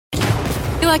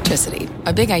Electricity,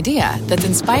 a big idea that's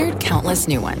inspired countless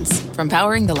new ones. From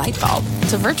powering the light bulb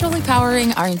to virtually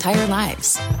powering our entire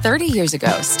lives. 30 years ago,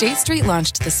 State Street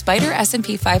launched the Spider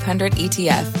S&P 500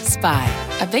 ETF,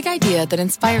 SPY. A big idea that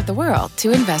inspired the world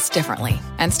to invest differently.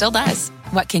 And still does.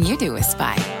 What can you do with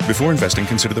SPY? Before investing,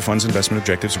 consider the fund's investment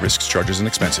objectives, risks, charges, and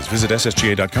expenses. Visit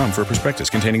ssga.com for a prospectus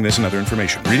containing this and other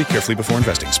information. Read it carefully before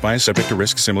investing. SPY is subject to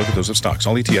risks similar to those of stocks.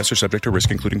 All ETFs are subject to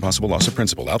risk, including possible loss of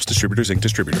principal. Alps Distributors, Inc.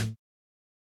 Distributor.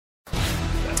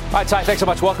 All right, Ty, thanks so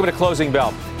much. Welcome to Closing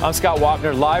Bell. I'm Scott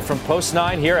Wapner, live from Post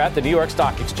 9 here at the New York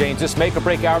Stock Exchange. This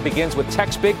make-or-break hour begins with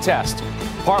Tech's Big Test.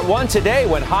 Part 1 today,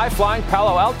 when high-flying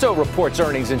Palo Alto reports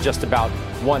earnings in just about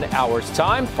 1 hour's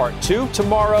time. Part 2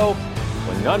 tomorrow,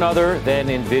 when none other than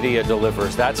NVIDIA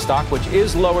delivers. That stock, which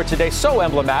is lower today, so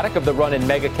emblematic of the run in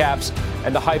mega caps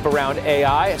and the hype around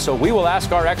AI. So we will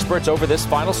ask our experts over this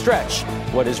final stretch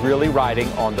what is really riding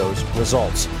on those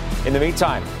results. In the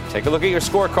meantime, take a look at your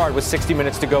scorecard with 60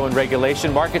 minutes to go in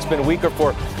regulation. Market's been weaker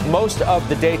for most of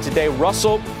the day today.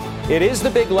 Russell, it is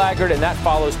the big laggard, and that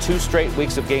follows 2 straight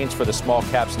weeks of gains for the small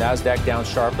caps. NASDAQ down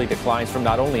sharply, declines from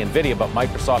not only NVIDIA, but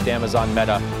Microsoft, Amazon,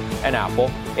 Meta, and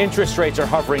Apple. Interest rates are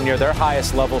hovering near their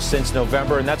highest level since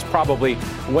November, and that's probably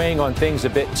weighing on things a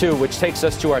bit too, which takes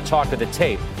us to our talk of the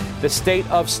tape, the state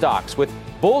of stocks, with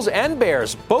bulls and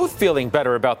bears both feeling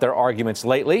better about their arguments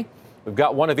lately. We've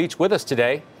got one of each with us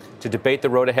today to debate the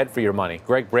road ahead for your money.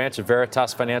 Greg Branch of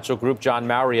Veritas Financial Group, John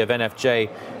Mowry of NFJ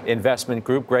Investment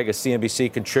Group. Greg, a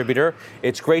CNBC contributor.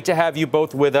 It's great to have you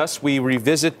both with us. We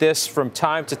revisit this from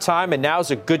time to time, and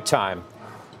now's a good time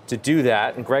to do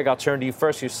that. And Greg, I'll turn to you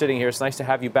first. You're sitting here. It's nice to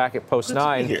have you back at Post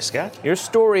 9. Here, Scott. Your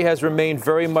story has remained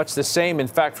very much the same. In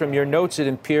fact, from your notes, it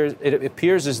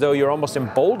appears as though you're almost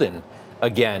emboldened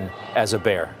again as a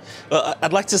bear. Well,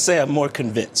 I'd like to say I'm more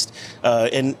convinced.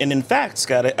 And in fact,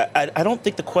 Scott, I don't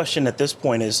think the question at this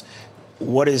point is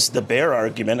what is the bear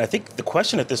argument. I think the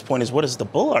question at this point is what is the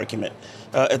bull argument.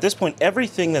 At this point,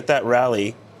 everything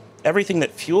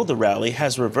that fueled the rally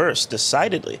has reversed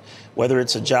decidedly. Whether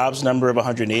it's a jobs number of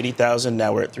 180,000,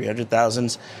 now we're at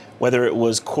 300,000. Whether it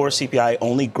was core CPI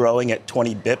only growing at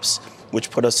 20 bips,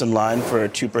 which put us in line for a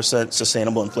 2%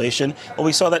 sustainable inflation. Well,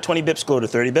 we saw that 20 bips go to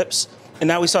 30 bips. And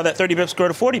now we saw that 30 bips grow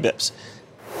to 40 bips.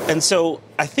 And so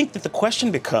I think that the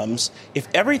question becomes, if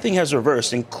everything has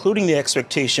reversed, including the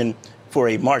expectation for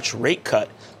a March rate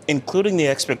cut, including the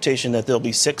expectation that there'll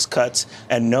be 6 cuts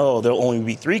and no, there'll only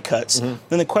be 3 cuts,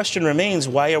 then the question remains,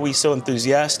 why are we so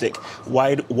enthusiastic?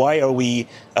 Why are we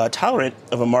tolerant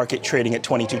of a market trading at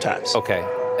 22 times? Okay.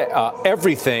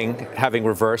 Everything having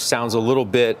reversed sounds a little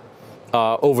bit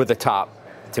over the top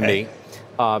to me.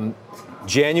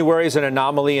 January is an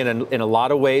anomaly in a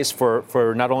lot of ways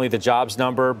for not only the jobs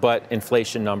number, but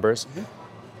inflation numbers.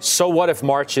 So what if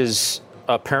March is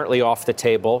apparently off the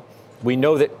table? We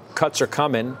know that cuts are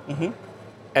coming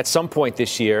at some point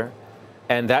this year,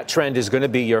 and that trend is going to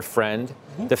be your friend.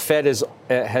 The Fed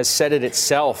has said it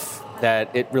itself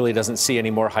that it really doesn't see any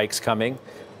more hikes coming.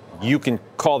 You can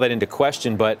call that into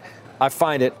question, but I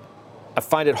find it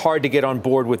hard to get on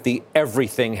board with the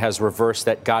everything has reversed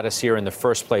that got us here in the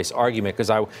first place argument, because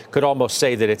I could almost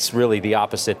say that it's really the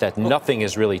opposite, that nothing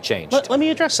has really changed. Let me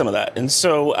address some of that. And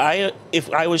so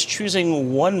if I was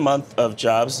choosing 1 month of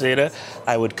jobs data,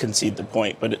 I would concede the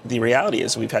point. But the reality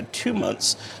is we've had 2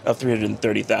 months of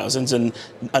 330,000, and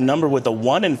a number with a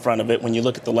 1 in front of it when you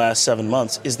look at the last 7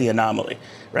 months is the anomaly,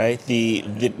 right?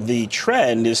 The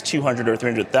trend is 200 or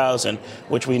 300,000,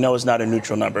 which we know is not a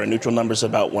neutral number. A neutral number is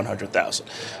about 100,000.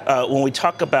 When we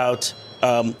talk about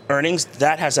earnings,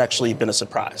 that has actually been a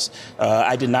surprise.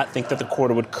 I did not think that the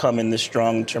quarter would come in this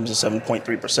strong in terms of 7.3%.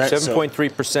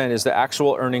 7.3% is the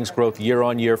actual earnings growth year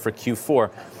on year for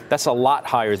Q4. That's a lot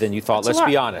higher than you thought. Let's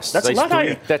be honest. That's a lot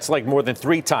higher. That's like more than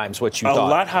 3 times what you thought. A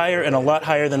lot higher, and a lot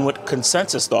higher than what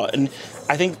consensus thought. And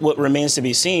I think what remains to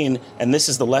be seen, and this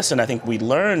is the lesson I think we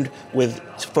learned with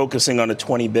focusing on a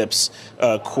 20 bips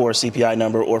core CPI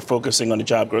number or focusing on the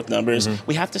job growth numbers,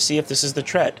 we have to see if this is the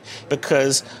trend.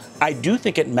 Because I do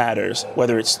think it matters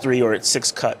whether it's 3 or it's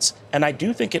 6 cuts. And I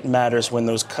do think it matters when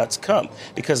those cuts come,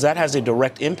 because that has a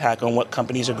direct impact on what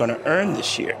companies are going to earn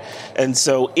this year. And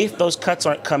so if those cuts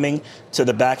aren't coming to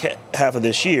the back half of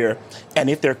this year, and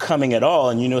if they're coming at all,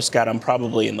 and you know, Scott, I'm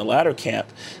probably in the latter camp,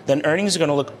 then earnings are going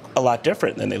to look a lot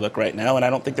different than they look right now. And I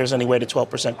don't think there's any way to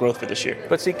 12% growth for this year.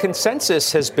 But see,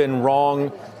 consensus has been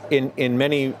wrong in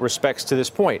many respects to this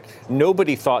point.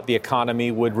 Nobody thought the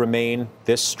economy would remain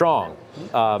this strong.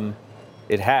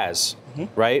 It has,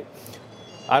 right?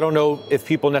 I don't know if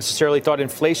people necessarily thought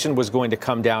inflation was going to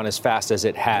come down as fast as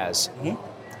it has.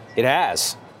 It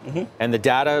has. And the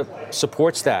data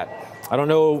supports that. I don't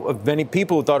know of many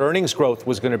people who thought earnings growth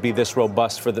was going to be this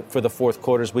robust for the fourth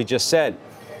quarter, as we just said.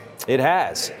 It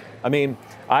has. I mean,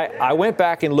 I went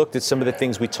back and looked at some of the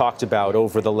things we talked about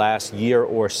over the last year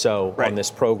or so on this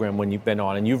program when you've been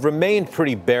on, and you've remained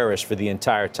pretty bearish for the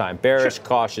entire time. Bearish,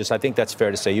 cautious. I think that's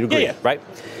fair to say. You'd agree, right?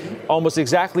 Almost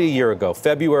exactly a year ago,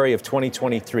 February of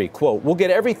 2023, quote, "We'll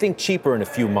get everything cheaper in a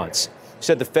few months." You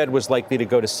said the Fed was likely to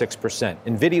go to 6%.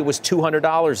 NVIDIA was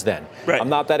 $200 then. I'm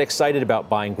not that excited about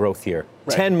buying growth here.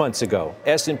 10 months ago,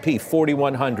 S&P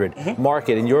 4,100.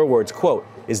 Market, in your words, quote,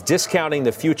 "is discounting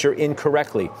the future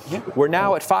incorrectly." We're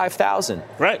now at 5,000.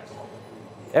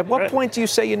 At what point do you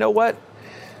say, you know what?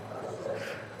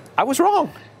 I was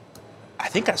wrong. I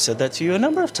think I've said that to you a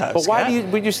number of times. But why do you?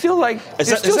 But you're still like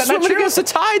you're still swimming against the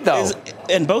tide, though.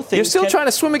 And both things. You're still trying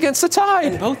to swim against the tide.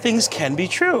 And both things can be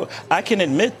true. I can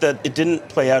admit that it didn't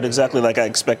play out exactly like I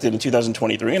expected in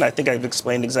 2023, and I think I've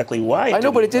explained exactly why. I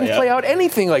know, but it didn't play out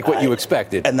anything like what you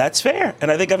expected. And that's fair.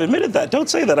 And I think I've admitted that. Don't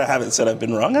say that I haven't said I've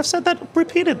been wrong. I've said that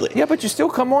repeatedly. Yeah, but you still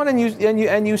come on and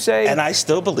you say. And I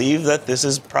still believe that this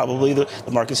is probably the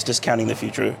market's discounting the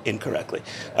future incorrectly.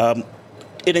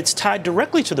 And it's tied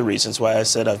directly to the reasons why I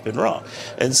said I've been wrong.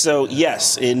 And so,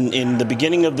 yes, in the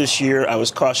beginning of this year, I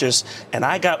was cautious, and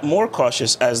I got more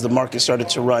cautious as the market started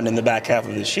to run in the back half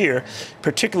of this year,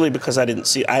 particularly because I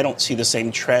don't see the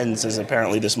same trends as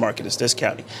apparently this market is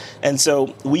discounting. And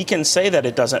so we can say that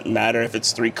it doesn't matter if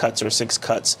it's 3 cuts or 6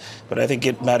 cuts, but I think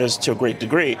it matters to a great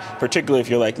degree, particularly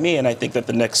if you're like me, and I think that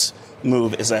the next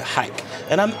move is a hike.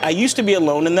 And I used to be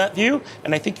alone in that view,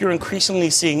 and I think you're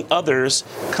increasingly seeing others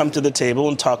come to the table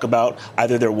and talk about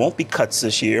either there won't be cuts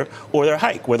this year or their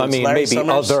hike. Whether it's Larry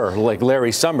Summers, like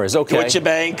Larry Summers, okay. Deutsche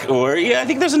Bank, or I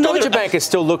think there's another. Deutsche Bank is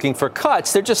still looking for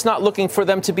cuts. They're just not looking for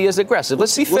them to be as aggressive.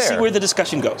 Let's be fair. We'll see where the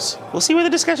discussion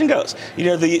goes. You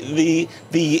know,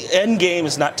 the end game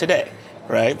is not today,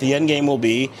 right? The end game will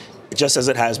be, just as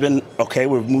it has been, okay,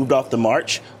 we've moved off the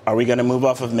March. Are we going to move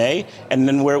off of May? And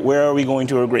then where are we going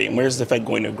to agree? And where's the Fed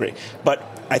going to agree? But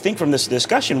I think from this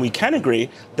discussion, we can agree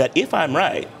that if I'm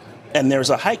right and there's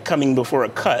a hike coming before a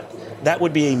cut, that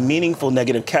would be a meaningful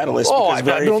negative catalyst. I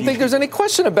don't think there's any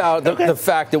question about the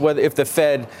fact that if the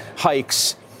Fed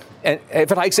hikes, and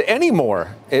if it hikes any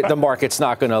more, the market's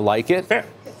not going to like it. Fair.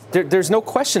 There's no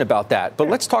question about that. But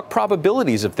let's talk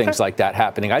probabilities of things like that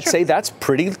happening. I'd say that's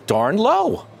pretty darn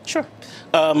low. Sure.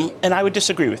 And I would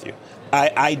disagree with you.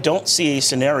 I don't see a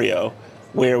scenario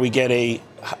where we get a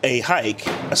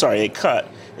cut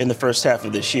in the first half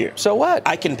of this year. So what?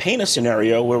 I can paint a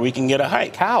scenario where we can get a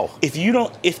hike. How?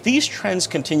 If these trends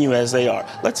continue as they are,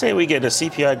 let's say we get a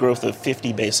CPI growth of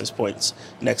 50 basis points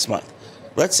next month.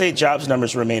 Let's say jobs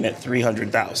numbers remain at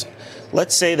 300,000.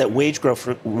 Let's say that wage growth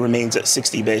remains at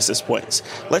 60 basis points.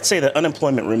 Let's say that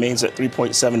unemployment remains at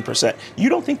 3.7%. You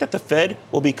don't think that the Fed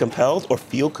will be compelled or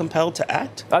feel compelled to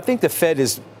act? I think the Fed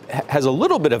has a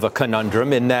little bit of a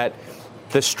conundrum in that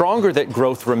the stronger that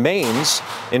growth remains,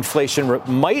 inflation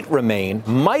might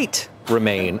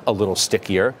remain a little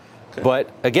stickier. Okay. But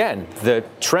again, the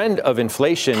trend of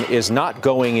inflation is not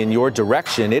going in your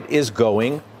direction. It is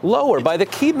going lower by the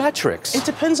key metrics. It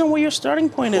depends on where your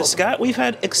starting point is, Scott. We've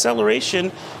had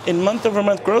acceleration in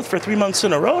month-over-month growth for 3 months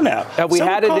in a row now. Have we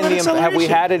had it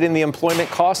in the employment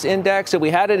cost index? Have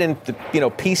we had it in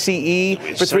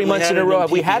PCE for 3 months in a row? Have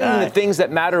we had it in the things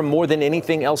that matter more than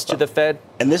anything else to the Fed?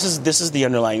 And this is the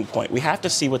underlying point. We have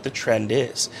to see what the trend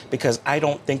is, because I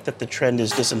don't think that the trend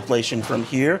is disinflation from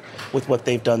here with what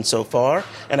they've done so far.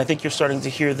 And I think you're starting to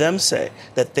hear them say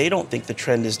that they don't think the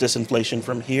trend is disinflation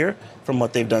from here, from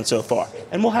what they've done so far.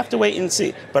 And we'll have to wait and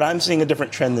see. But I'm seeing a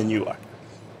different trend than you are.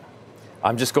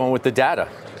 I'm just going with the data.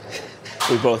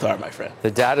 We both are, my friend.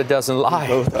 The data doesn't lie. We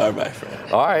both are, my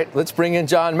friend. All right, let's bring in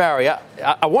John Mary.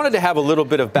 I wanted to have a little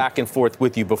bit of back and forth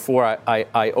with you before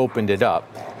I opened it up.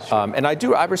 Sure. And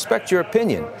I respect your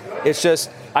opinion. It's just,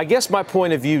 I guess my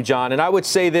point of view, John, and I would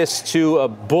say this to a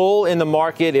bull in the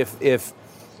market if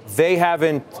they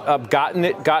haven't gotten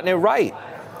it right,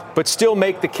 but still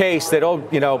make the case that,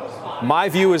 my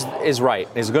view is right,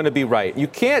 is going to be right. You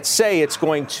can't say it's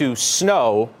going to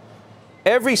snow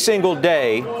every single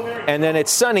day and then it's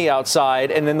sunny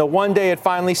outside and then the one day it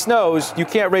finally snows. You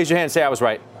can't raise your hand and say I was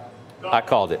right. I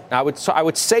called it. I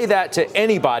would say that to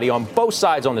anybody on both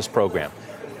sides on this program.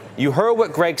 You heard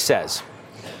what Greg says.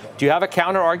 Do you have a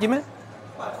counter argument?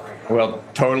 Well,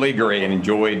 totally agree and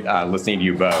enjoyed listening to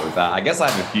you both. I guess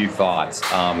I have a few thoughts.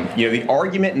 The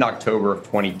argument in October of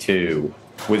 22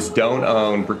 was don't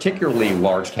own particularly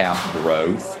large cap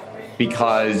growth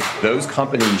because those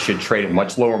companies should trade at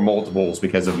much lower multiples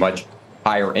because of much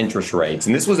higher interest rates.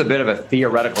 And this was a bit of a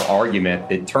theoretical argument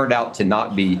that turned out to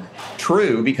not be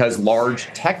true because large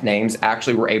tech names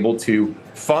actually were able to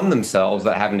fund themselves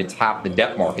without having to tap the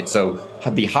debt market. So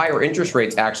the higher interest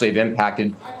rates actually have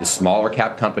impacted the smaller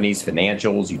cap companies,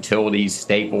 financials, utilities,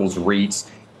 staples, REITs.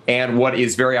 And what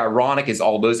is very ironic is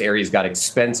all those areas got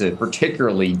expensive,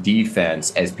 particularly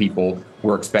defense, as people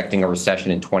were expecting a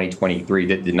recession in 2023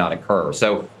 that did not occur.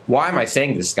 So why am I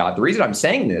saying this, Scott? The reason I'm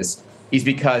saying this is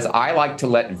because I like to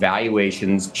let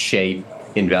valuations shape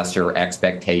investor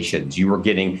expectations. You were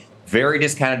getting very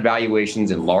discounted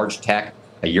valuations in large tech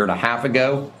a year and a half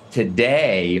ago.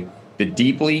 Today, the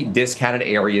deeply discounted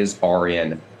areas are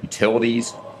in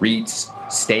utilities,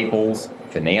 REITs, staples,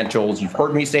 financials. You've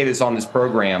heard me say this on this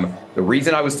program. The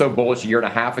reason I was so bullish a year and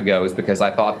a half ago is because I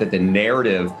thought that the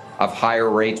narrative of higher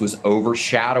rates was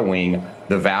overshadowing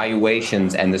the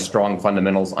valuations and the strong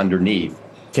fundamentals underneath.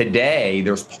 Today,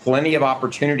 there's plenty of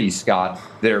opportunities, Scott,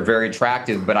 that are very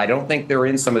attractive, but I don't think they're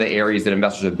in some of the areas that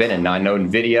investors have been in. Now, I know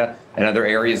NVIDIA and other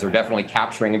areas are definitely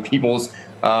capturing in people's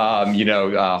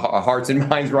hearts and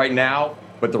minds right now.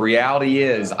 But the reality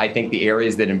is, I think the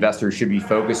areas that investors should be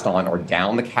focused on are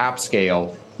down the cap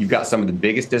scale. You've got some of the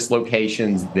biggest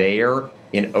dislocations there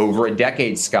in over a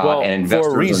decade, Scott, well, and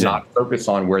investors are not focused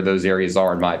on where those areas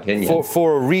are, in my opinion.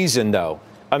 For a reason, though.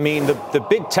 I mean, the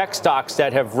big tech stocks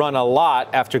that have run a lot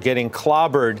after getting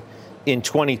clobbered in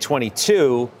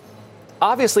 2022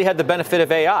 obviously had the benefit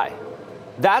of AI.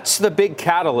 That's the big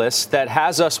catalyst that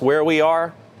has us where we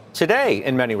are today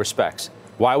in many respects.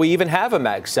 Why we even have a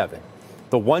Mag 7.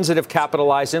 The ones that have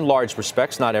capitalized in large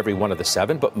respects, not every one of the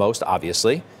 7, but most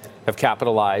obviously, have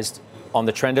capitalized on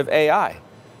the trend of AI.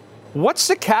 What's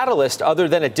the catalyst other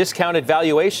than a discounted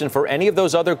valuation for any of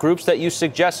those other groups that you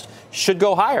suggest should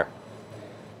go higher?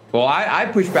 Well, I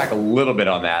push back a little bit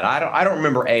on that. I don't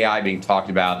remember AI being talked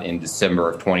about in December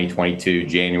of 2022,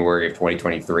 January of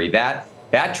 2023.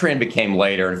 That trend became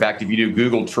later. In fact, if you do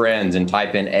Google Trends and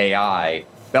type in AI,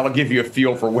 that'll give you a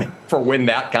feel for when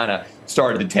that kind of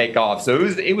started to take off. So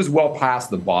it was well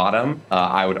past the bottom,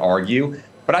 I would argue.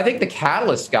 But I think the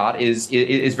catalyst, Scott, is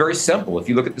very simple. If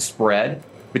you look at the spread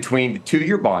between the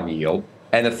 2-year bond yield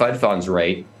and the Fed funds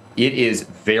rate, it is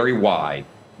very wide.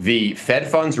 The Fed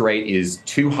funds rate is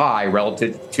too high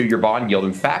relative to your bond yield.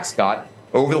 In fact, Scott,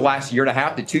 over the last year and a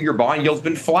half, the 2-year bond yield's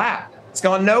been flat. It's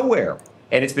gone nowhere.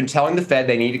 And it's been telling the Fed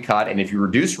they need to cut. And if you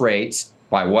reduce rates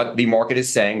by what the market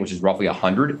is saying, which is roughly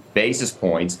 100 basis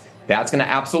points, that's going to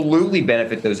absolutely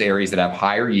benefit those areas that have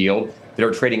higher yield, that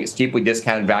are trading at steeply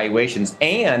discounted valuations.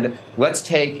 And let's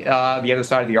take the other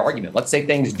side of the argument. Let's say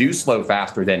things do slow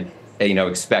faster than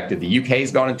expected. The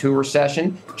UK's gone into a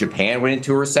recession. Japan went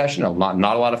into a recession. Not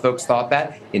a lot of folks thought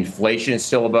that. Inflation is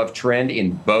still above trend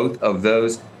in both of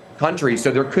those countries. So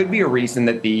there could be a reason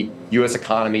that the U.S.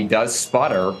 economy does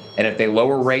sputter. And if they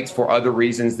lower rates for other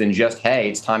reasons than just, hey,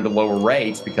 it's time to lower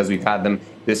rates because we've had them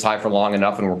this high for long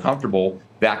enough and we're comfortable,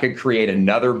 that could create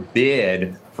another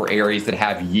bid for areas that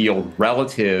have yield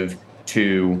relative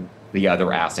to the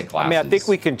other asset classes. I mean, I think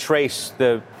we can trace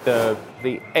the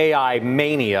AI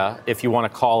mania, if you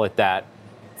want to call it that,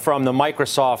 from the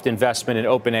Microsoft investment in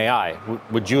OpenAI.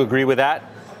 Would you agree with that?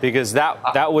 Because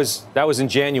that was in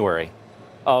January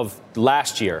of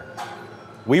last year.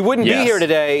 We wouldn't be here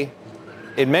today,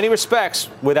 in many respects,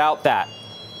 without that.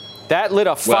 That lit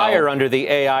a fire under the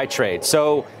AI trade.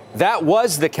 So that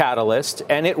was the catalyst,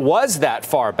 and it was that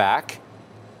far back.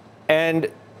 And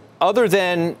other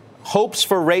than hopes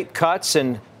for rate cuts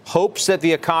and hopes that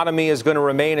the economy is going to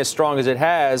remain as strong as it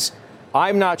has,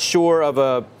 I'm not sure of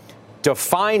a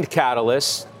defined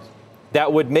catalyst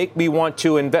that would make me want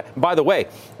to invest. By the way,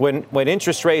 when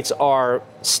interest rates are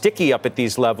sticky up at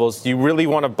these levels, do you really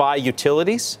want to buy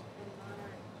utilities?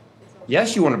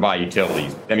 Yes, you want to buy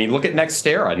utilities. I mean, look at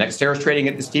NextEra. NextEra is trading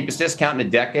at the steepest discount in a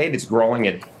decade. It's growing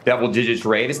at double digits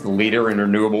rate. It's the leader in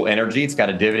renewable energy. It's got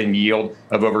a dividend yield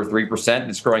of over 3%.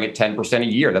 It's growing at 10% a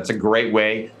year. That's a great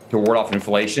way to ward off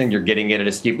inflation. You're getting it at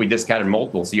a steeply discounted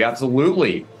multiple. So you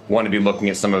absolutely want to be looking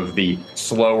at some of the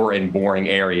slower and boring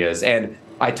areas. And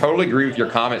I totally agree with your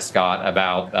comment, Scott,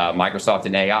 about Microsoft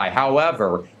and AI.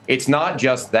 However, it's not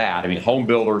just that. I mean, home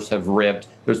builders have ripped.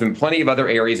 There's been plenty of other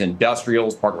areas,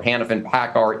 industrials, Parker Hannifin,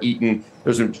 PACCAR, Eaton.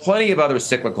 There's been plenty of other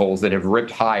cyclicals that have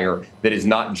ripped higher that is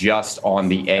not just on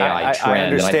the AI trend. I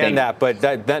understand that, but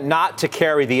that not to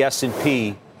carry the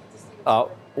S&P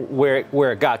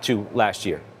where it got to last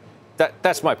year.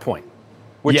 That's my point.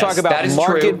 We're talking about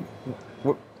market.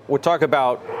 We're talking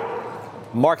about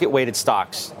market-weighted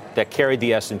stocks that carried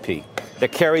the S&P,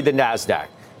 that carried the NASDAQ.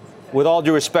 With all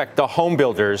due respect, the home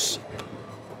builders,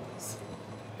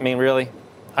 I mean, really?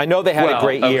 I know they had a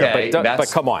great year, but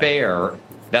come on. Fair.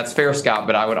 That's fair, Scott.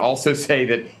 But I would also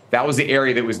say that was the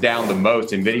area that was down the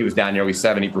most. NVIDIA was down nearly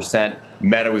 70%.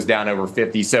 Meta was down over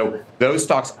 50%. So those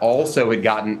stocks also had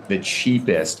gotten the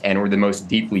cheapest and were the most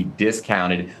deeply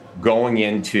discounted going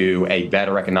into a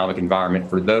better economic environment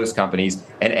for those companies.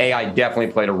 And AI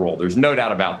definitely played a role. There's no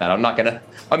doubt about that. I'm not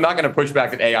gonna push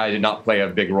back that AI did not play a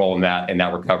big role in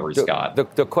that recovery, Scott.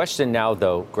 The question now,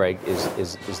 though, Greg,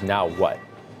 is now what?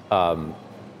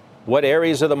 What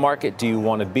areas of the market do you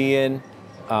want to be in?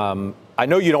 I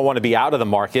know you don't want to be out of the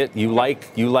market. You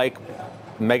like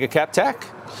mega cap tech.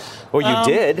 Well,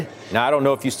 you did. Now I don't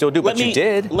know if you still do, but you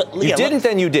did. You didn't,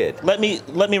 then you did. Let me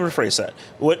rephrase that.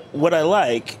 What I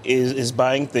like is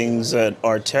buying things that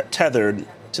are tethered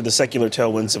to the secular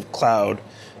tailwinds of cloud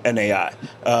and AI.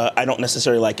 I don't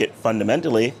necessarily like it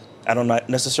fundamentally. I don't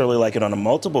necessarily like it on a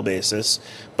multiple basis.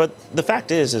 But the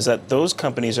fact is that those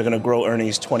companies are going to grow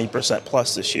earnings 20%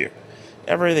 plus this year.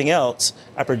 Everything else,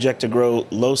 I project to grow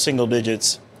low single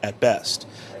digits at best.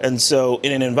 And so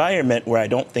in an environment where I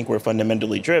don't think we're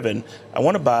fundamentally driven, I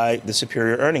want to buy the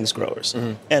superior earnings growers.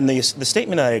 Mm-hmm. And the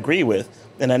statement I agree with,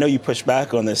 and I know you pushed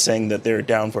back on this saying that they're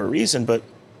down for a reason, but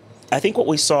I think what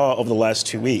we saw over the last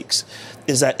 2 weeks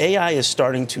is that AI is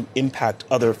starting to impact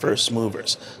other first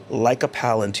movers, like a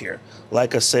Palantir,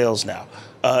 like a SalesNow.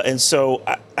 And so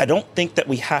I don't think that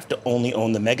we have to only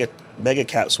own the mega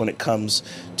caps when it comes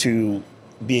to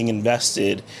being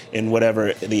invested in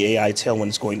whatever the AI tailwind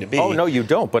is going to be. Oh, no, you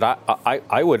don't. But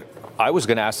I was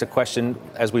going to ask the question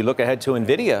as we look ahead to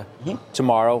NVIDIA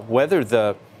tomorrow, whether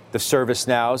the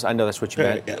ServiceNows, I know that's what you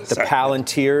meant, the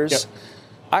Palantirs. Yep.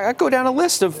 I go down a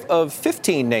list of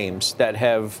 15 names that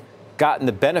have gotten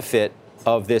the benefit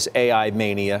of this AI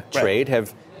mania trade,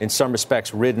 have in some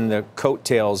respects ridden the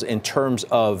coattails in terms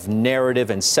of narrative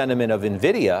and sentiment of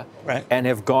NVIDIA, and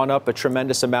have gone up a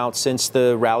tremendous amount since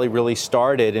the rally really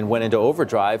started and went into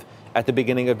overdrive at the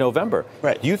beginning of November.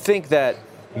 Right. Do you think that,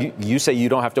 you say you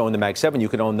don't have to own the Mag 7, you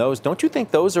can own those. Don't you think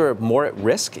those are more at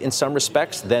risk in some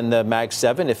respects than the Mag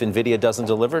 7 if NVIDIA doesn't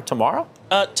deliver tomorrow?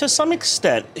 To some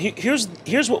extent.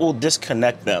 Here's what will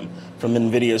disconnect them from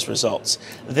NVIDIA's results.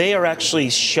 They are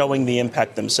actually showing the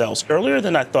impact themselves earlier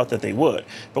than I thought that they would.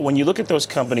 But when you look at those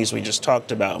companies we just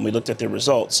talked about and we looked at their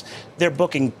results, their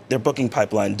booking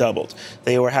pipeline doubled.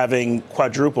 They were having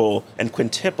quadruple and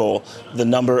quintuple the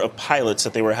number of pilots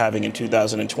that they were having in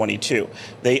 2022.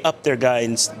 They upped their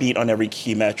guidance, beat on every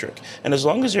key metric. And as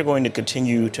long as you're going to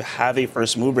continue to have a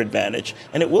first mover advantage,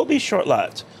 and it will be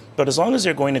short-lived, but as long as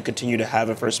they're going to continue to have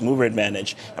a first mover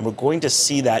advantage, and we're going to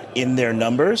see that in their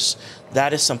numbers,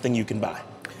 that is something you can buy.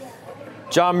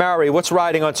 John Mowry, what's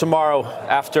riding on tomorrow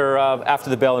after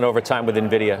the bell in overtime with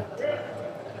NVIDIA?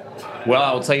 Well,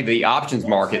 I will tell you the options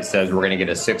market says we're going to get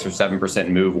a 6 or 7%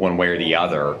 move one way or the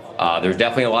other. There's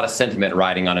definitely a lot of sentiment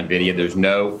riding on NVIDIA. There's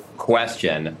no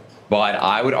question. But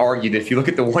I would argue that if you look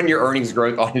at the one-year earnings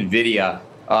growth on NVIDIA,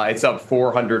 it's up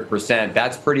 400%.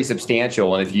 That's pretty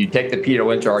substantial. And if you take the Peter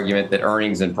Lynch argument that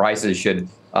earnings and prices should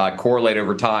correlate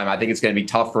over time, I think it's going to be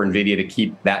tough for NVIDIA to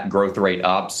keep that growth rate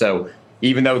up. So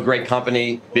even though great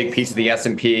company, big piece of the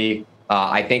S&P,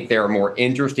 I think there are more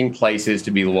interesting places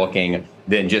to be looking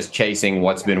than just chasing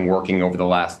what's been working over the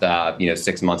last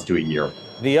 6 months to a year.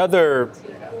 The other,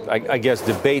 I guess,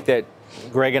 debate that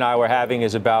Greg and I were having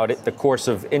is about the course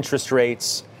of interest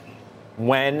rates,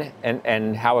 when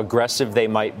and how aggressive they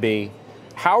might be.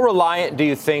 How reliant do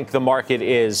you think the market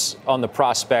is on the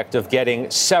prospect of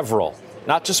getting several,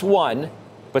 not just one,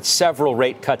 but several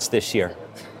rate cuts this year?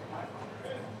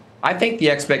 I think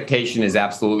the expectation is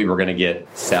absolutely we're going to get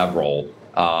several.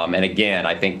 And again,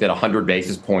 I think that 100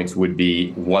 basis points would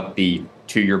be what the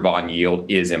 2-year bond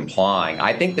yield is implying.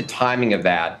 I think the timing of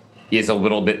that is a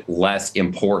little bit less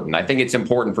important. I think it's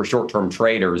important for short-term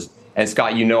traders. And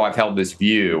Scott, I've held this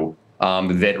view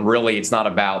that really it's not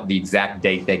about the exact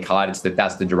date they cut, it's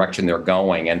that's the direction they're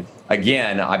going. And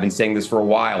again, I've been saying this for a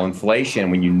while, inflation,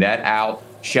 when you net out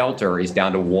shelter, is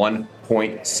down to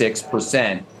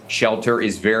 1.6%. Shelter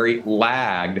is very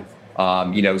lagged.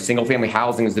 Single family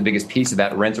housing is the biggest piece of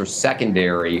that. Rents are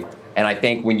secondary. And I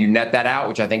think when you net that out,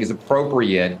 which I think is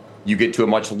appropriate, you get to a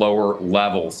much lower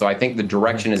level. So I think the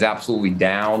direction is absolutely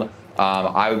down.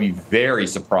 I would be very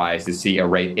surprised to see a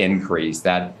rate increase.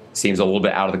 That seems a little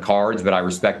bit out of the cards, but I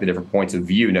respect the different points of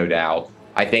view, no doubt.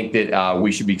 I think that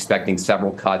we should be expecting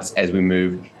several cuts as we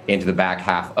move into the back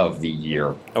half of the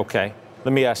year. Okay.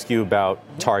 Let me ask you about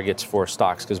targets for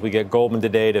stocks, because we get Goldman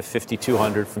today to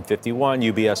 5,200 from 51.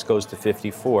 UBS goes to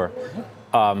 54.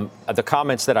 The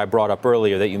comments that I brought up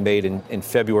earlier that you made in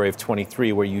February of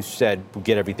 23, where you said we'll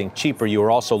get everything cheaper, you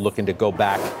were also looking to go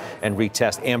back and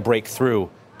retest and break through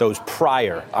those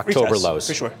prior October Retest, lows.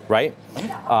 for sure. Right?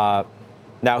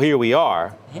 Now, here we are.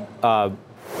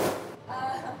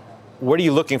 What are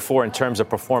you looking for in terms of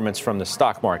performance from the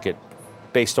stock market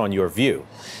based on your view?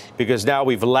 Because now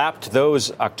we've lapped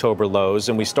those October lows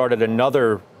and we started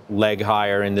another leg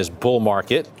higher in this bull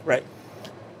market. Right.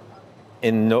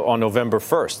 On November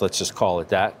 1st, let's just call it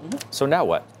that. So now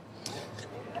what?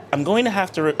 I'm going to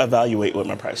have to evaluate what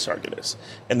my price target is.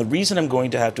 And the reason I'm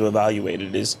going to have to evaluate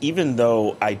it is even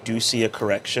though I do see a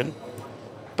correction,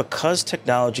 because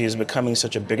technology is becoming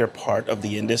such a bigger part of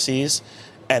the indices,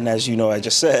 and as you know, I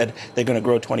just said, they're going to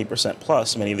grow 20%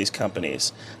 plus, many of these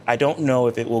companies. I don't know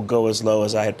if it will go as low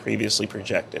as I had previously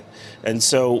projected. And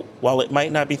so while it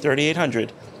might not be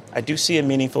 3,800, I do see a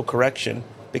meaningful correction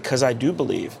because I do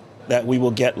believe that we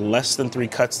will get less than 3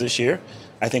 cuts this year.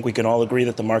 I think we can all agree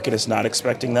that the market is not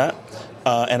expecting that.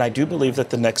 And I do believe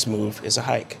that the next move is a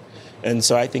hike. And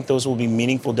so I think those will be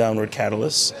meaningful downward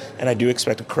catalysts. And I do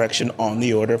expect a correction on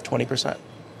the order of 20%.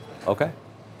 Okay.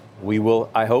 We will,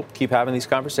 I hope, keep having these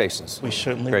conversations. We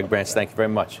certainly Greg will. Branch, thank you very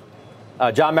much.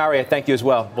 John Marriott, thank you as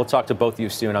well. We'll talk to both of you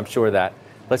soon, I'm sure of that.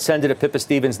 Let's send it to Pippa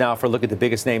Stevens now for a look at the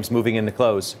biggest names moving into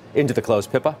the close.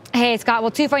 Pippa? Hey, Scott.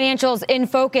 Well, two financials in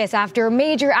focus after a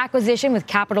major acquisition with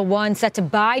Capital One set to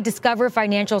buy Discover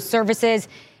Financial Services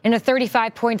in a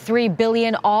 $35.3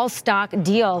 billion all-stock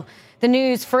deal. The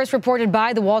news, first reported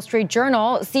by the Wall Street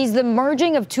Journal, sees the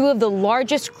merging of two of the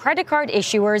largest credit card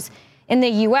issuers in the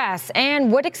U.S. and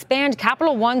would expand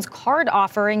Capital One's card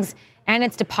offerings and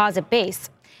its deposit base.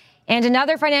 And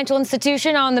another financial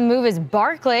institution on the move is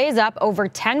Barclays, up over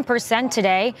 10%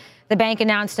 today. The bank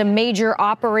announced a major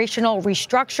operational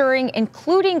restructuring,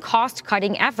 including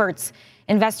cost-cutting efforts.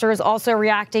 Investors also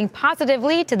reacting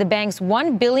positively to the bank's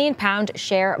 £1 billion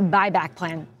share buyback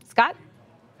plan. Scott?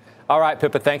 All right,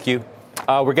 Pippa, thank you.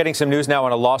 We're getting some news now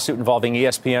on a lawsuit involving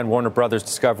ESPN, Warner Brothers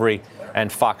Discovery,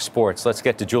 and Fox Sports. Let's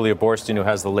get to Julia Borstein, who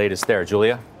has the latest there.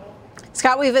 Julia?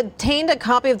 Scott, we've obtained a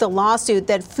copy of the lawsuit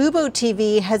that Fubo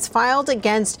TV has filed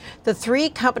against the 3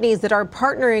 companies that are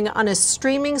partnering on a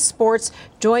streaming sports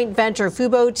joint venture.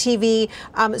 Fubo TV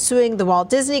suing the Walt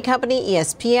Disney Company,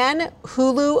 ESPN,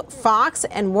 Hulu, Fox,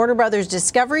 and Warner Brothers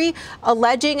Discovery,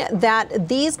 alleging that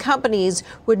these companies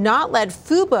would not let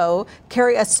Fubo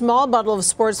carry a small bundle of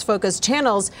sports-focused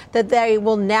channels that they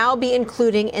will now be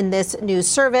including in this new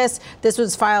service. This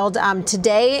was filed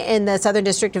today in the Southern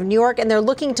District of New York, and they're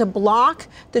looking to block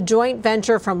the joint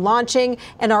venture from launching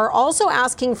and are also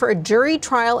asking for a jury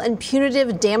trial and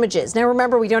punitive damages. Now,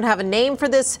 remember, we don't have a name for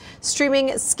this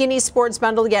streaming skinny sports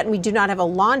bundle yet, and we do not have a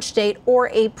launch date or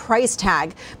a price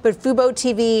tag. But Fubo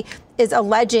TV is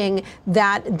alleging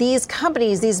that these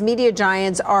companies, these media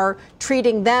giants, are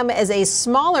treating them as a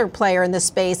smaller player in the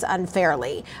space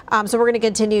unfairly. So we're going to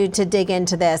continue to dig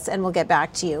into this, and we'll get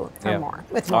back to you for more.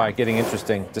 All right, getting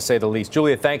interesting, to say the least.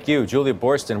 Julia, thank you. Julia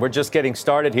Borstein. We're just getting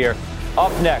started here.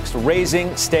 Up next,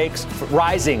 rising stakes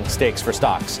for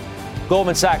stocks.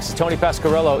 Goldman Sachs' Tony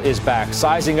Pasquariello is back,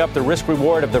 sizing up the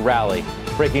risk-reward of the rally,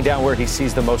 breaking down where he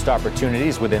sees the most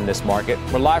opportunities within this market.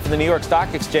 We're live from the New York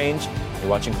Stock Exchange. You're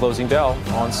watching Closing Bell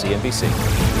on CNBC.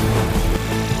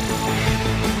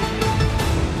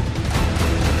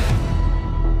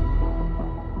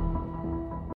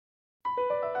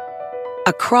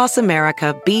 Across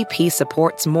America, BP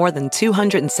supports more than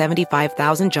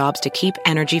 275,000 jobs to keep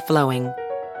energy flowing.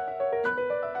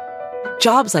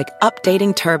 Jobs like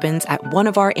updating turbines at one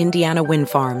of our Indiana wind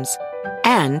farms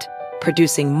and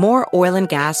producing more oil and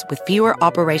gas with fewer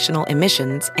operational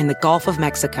emissions in the Gulf of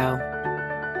Mexico.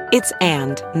 It's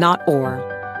and, not or.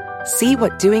 See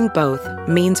what doing both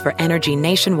means for energy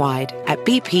nationwide at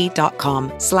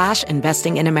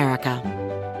bp.com/investing in America.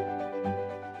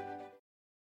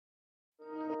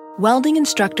 Welding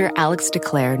instructor Alex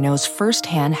DeClaire knows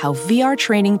firsthand how VR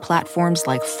training platforms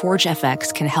like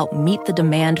ForgeFX can help meet the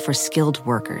demand for skilled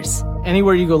workers.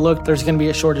 Anywhere you go look, there's going to be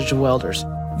a shortage of welders.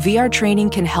 VR training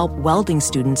can help welding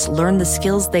students learn the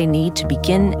skills they need to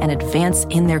begin and advance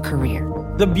in their career.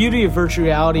 The beauty of virtual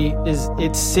reality is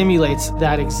it simulates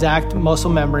that exact muscle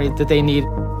memory that they need.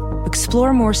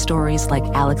 Explore more stories like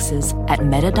Alex's at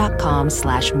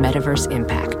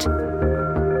meta.com/metaverseimpact.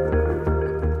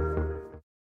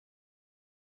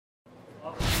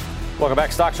 Welcome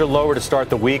back. Stocks are lower to start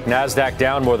the week. NASDAQ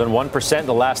down more than 1% in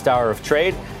the last hour of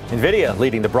trade. NVIDIA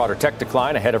leading the broader tech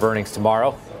decline ahead of earnings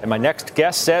tomorrow. And my next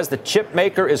guest says the chip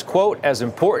maker is, quote, as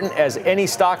important as any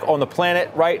stock on the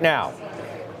planet right now.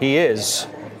 He is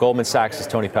Goldman Sachs'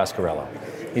 Tony Pasquariello.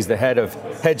 He's the head of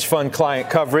hedge fund client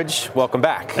coverage. Welcome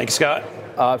back. Thanks, Scott.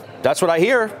 That's what I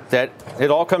hear, that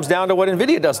it all comes down to what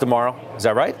NVIDIA does tomorrow. Is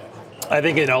that right? I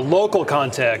think in a local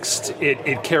context,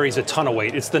 it carries a ton of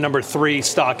weight. It's the number 3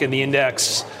 stock in the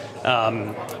index.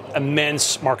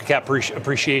 Immense market cap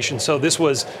appreciation. So this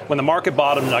was when the market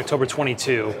bottomed in October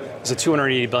 22. It was a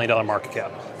 $280 billion market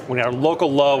cap. When our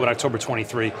local low in October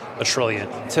 23, $1 trillion.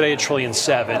 Today, $1.7 trillion.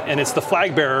 And it's the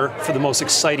flag bearer for the most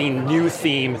exciting new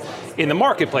theme in the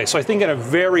marketplace. So I think in a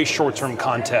very short-term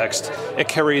context, it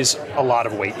carries a lot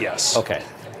of weight, yes. Okay.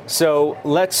 So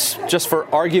let's, just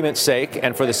for argument's sake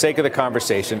and for the sake of the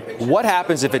conversation, what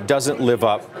happens if it doesn't live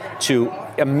up to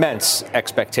immense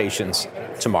expectations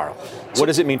tomorrow? What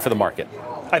does it mean for the market?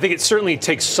 I think it certainly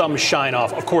takes some shine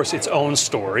off, of course, its own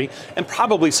story, and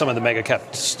probably some of the mega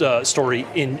cap story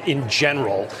in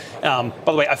general. By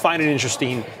the way, I find it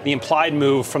interesting. The implied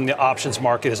move from the options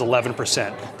market is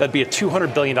 11%. That'd be a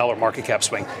 $200 billion market cap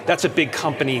swing. That's a big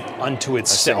company unto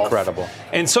itself. That's incredible.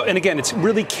 And again, it's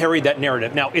really carried that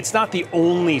narrative. Now, it's not the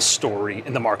only story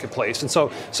in the marketplace. And so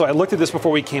I looked at this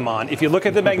before we came on. If you look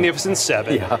at the Magnificent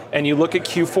Seven and you look at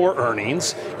Q4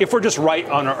 earnings, if we're just right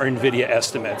on our NVIDIA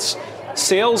estimates,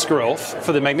 sales growth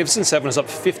for the Magnificent Seven is up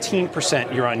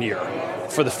 15% year on year.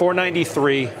 For the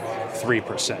 493,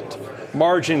 3%.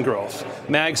 Margin growth,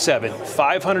 Mag 7,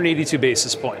 582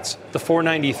 basis points. The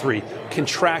 493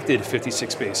 contracted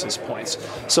 56 basis points.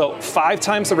 So 5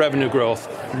 times the revenue growth,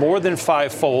 more than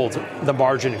 5-fold the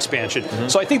margin expansion.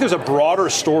 So I think there's a broader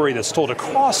story that's told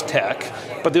across tech,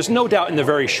 but there's no doubt in the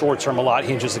very short term a lot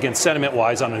hinges again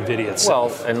sentiment-wise on NVIDIA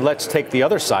itself. Well, and let's take the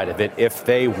other side of it. If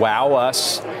they wow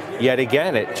us yet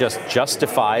again, it just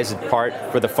justifies, in part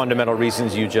for the fundamental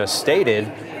reasons you just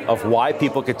stated, of why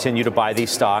people continue to buy these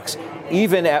stocks,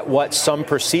 even at what some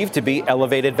perceive to be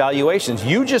elevated valuations.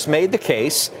 You just made the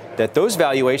case that those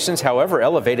valuations, however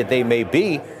elevated they may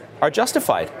be, are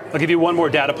justified. I'll give you one more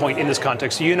data point in this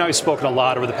context. You and I have spoken a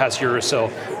lot over the past year or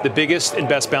so. The biggest and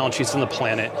best balance sheets on the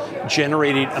planet,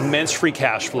 generating immense free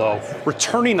cash flow,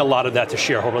 returning a lot of that to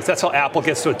shareholders. That's how Apple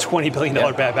gets to a $20 billion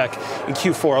buyback in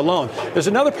Q4 alone. There's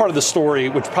another part of the story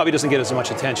which probably doesn't get as much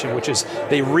attention, which is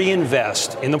they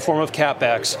reinvest in the form of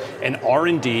CapEx and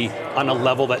R&D on a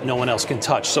level that no one else can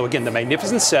touch. So again, the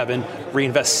Magnificent Seven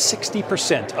reinvest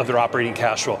 60% of their operating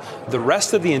cash flow. The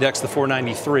rest of the index, the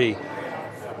 493,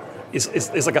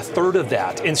 is like a third of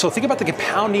that. And so think about the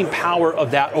compounding power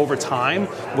of that over time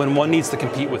when one needs to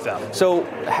compete with them. So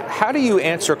how do you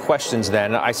answer questions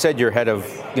then? I said you're head of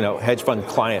hedge fund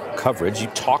client coverage. You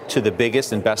talk to the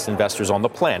biggest and best investors on the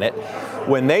planet.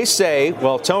 When they say,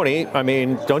 well, Tony, I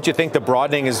mean, don't you think the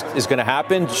broadening is going to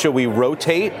happen? Should we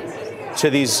rotate to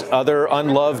these other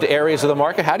unloved areas of the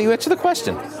market? How do you answer the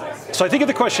question? So I think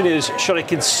the question is, should I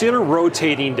consider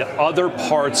rotating to other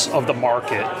parts of the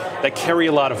market that carry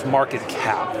a lot of market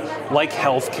cap, like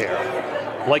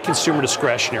healthcare, like consumer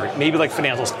discretionary, maybe like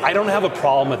financials? I don't have a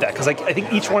problem with that because I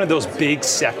think each one of those big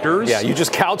sectors. Yeah, you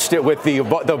just couched it with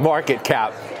the market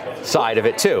cap side of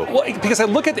it too. Well, because I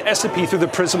look at the S&P through the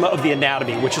prism of the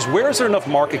anatomy, which is where is there enough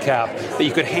market cap that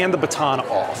you could hand the baton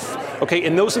off? Okay,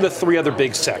 and those are the 3 other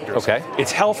big sectors. Okay.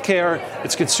 It's healthcare,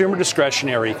 it's consumer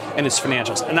discretionary, and it's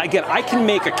financials. And again, I can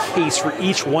make a case for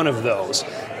each one of those.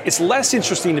 It's less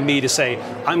interesting to me to say,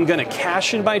 I'm going to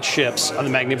cash in my chips on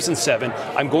the Magnificent Seven,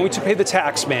 I'm going to pay the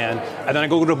tax man, and then I'm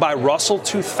going to buy Russell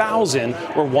 2000,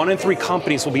 where 1 in 3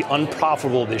 companies will be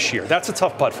unprofitable this year. That's a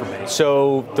tough putt for me.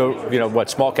 So,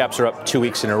 small caps are up 2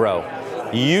 weeks in a row.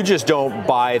 You just don't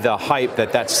buy the hype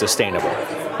that that's sustainable.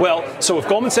 Well, so if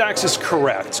Goldman Sachs is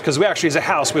correct, because we actually, as a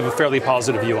house, we have a fairly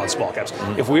positive view on small caps.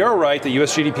 If we are right that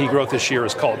U.S. GDP growth this year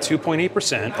is called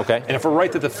 2.8%, okay, and if we're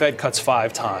right that the Fed cuts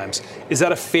 5 times, is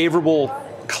that a favorable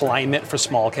climate for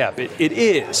small cap? It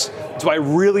is. Do I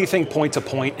really think point to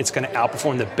point it's going to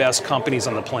outperform the best companies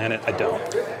on the planet? I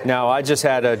don't. Now, I just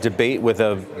had a debate with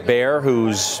a bear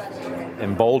who's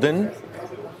emboldened,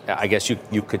 I guess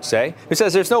you could say, who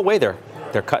says there's no way they're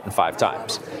cutting 5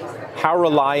 times. How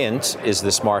reliant is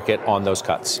this market on those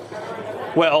cuts?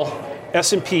 Well,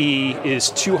 S&P is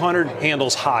 200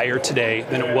 handles higher today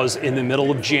than it was in the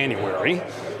middle of January,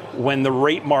 when the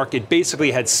rate market basically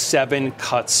had 7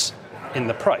 cuts in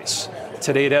the price.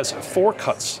 Today it has 4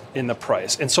 cuts in the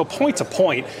price. And so point to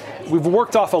point, we've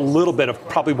worked off a little bit of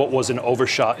probably what was an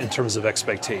overshot in terms of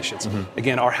expectations.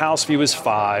 Again, our house view is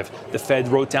 5. The Fed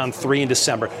wrote down 3 in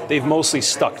December. They've mostly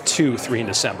stuck to 3 in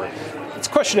December. It's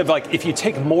a question of if you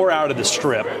take more out of the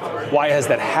strip, why has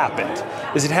that happened?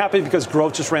 Is it happening because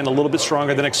growth just ran a little bit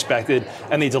stronger than expected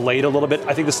and they delayed a little bit?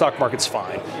 I think the stock market's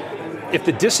fine. If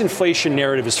the disinflation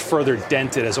narrative is further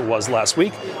dented as it was last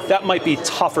week, that might be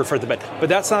tougher for the Fed. But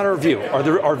that's not our view.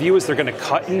 Our view is they're going to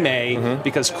cut in May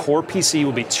because core PC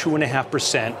will be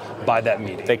 2.5% by that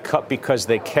meeting. They cut because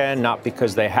they can, not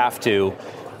because they have to.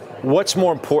 What's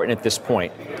more important at this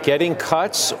point, getting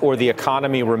cuts or the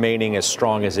economy remaining as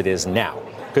strong as it is now?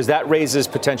 Because that raises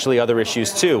potentially other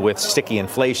issues, too, with sticky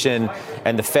inflation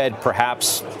and the Fed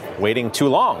perhaps waiting too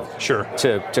long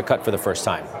to cut for the first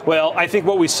time. Well, I think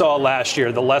what we saw last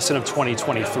year, the lesson of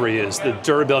 2023 is the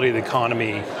durability of the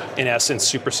economy, in essence,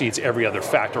 supersedes every other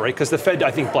factor, right? Because the Fed, I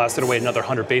think, blasted away another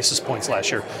 100 basis points last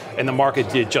year, and the market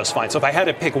did just fine. So if I had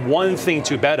to pick one thing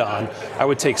to bet on, I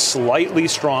would take slightly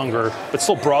stronger, but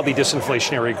still broadly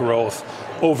disinflationary growth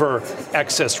over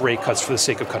excess rate cuts for the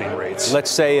sake of cutting rates. Let's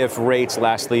say if rates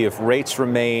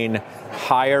remain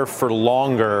higher for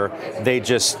longer, they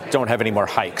just don't have any more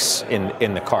hikes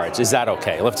in the cards. Is that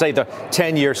okay? Let's say the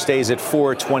 10-year stays at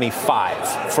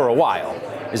 4.25 for a while.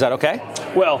 Is that okay?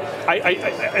 Well,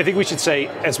 I think we should say,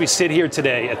 as we sit here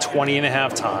today at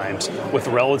 20.5 times with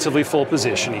relatively full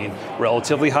positioning,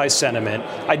 relatively high sentiment,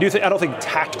 I don't think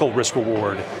tactical risk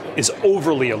reward is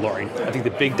overly alluring. I think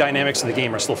the big dynamics of the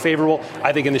game are still favorable.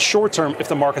 I think in the short term, if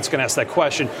the market's going to ask that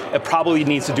question, it probably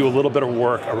needs to do a little bit of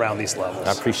work around these levels.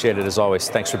 I appreciate it as always.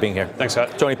 Thanks for being here. Thanks,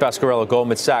 Scott. Tony Pasquarello,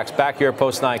 Goldman Sachs, back here at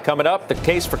Post 9. Coming up, the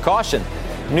case for caution.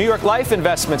 New York Life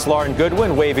Investments' Lauren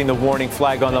Goodwin waving the warning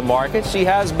flag on the market. She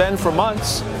has been for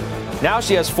months. Now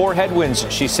she has 4 headwinds,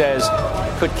 she says,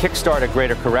 could kickstart a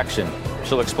greater correction.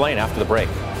 She'll explain after the break.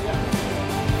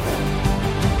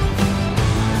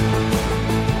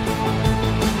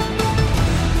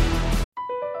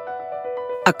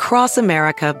 Across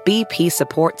America, BP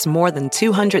supports more than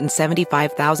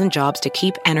 275,000 jobs to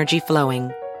keep energy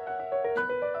flowing.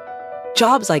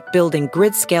 Jobs like building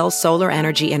grid-scale solar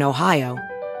energy in Ohio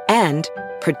and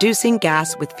producing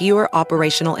gas with fewer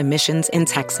operational emissions in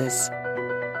Texas.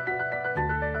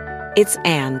 It's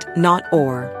and, not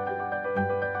or.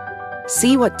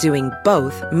 See what doing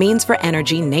both means for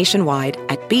energy nationwide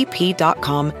at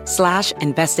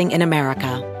bp.com/investing in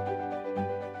America.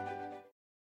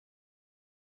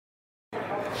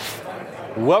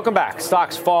 Welcome back.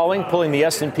 Stocks falling, pulling the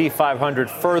S&P 500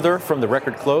 further from the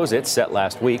record close it set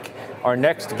last week. Our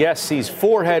next guest sees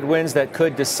 4 headwinds that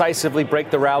could decisively break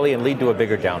the rally and lead to a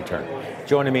bigger downturn.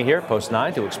 Joining me here, Post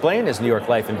 9, to explain is New York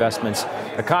Life Investments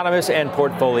economist and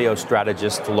portfolio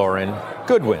strategist Lauren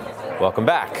Goodwin. Welcome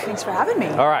back. Thanks for having me.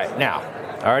 All right. Now,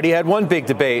 I already had one big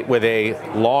debate with a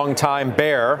longtime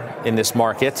bear in this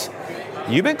market.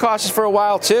 You've been cautious for a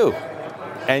while, too,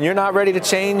 and you're not ready to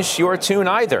change your tune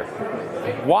either.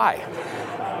 Why?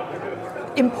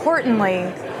 Importantly,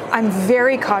 I'm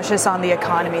very cautious on the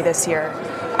economy this year.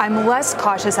 I'm less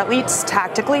cautious, at least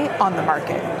tactically, on the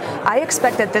market. I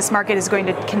expect that this market is going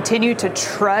to continue to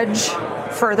trudge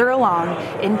further along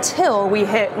until we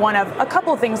hit one of a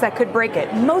couple things that could break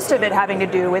it, most of it having to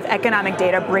do with economic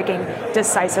data breaking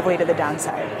decisively to the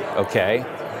downside. Okay.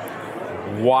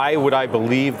 Why would I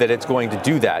believe that it's going to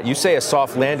do that? You say a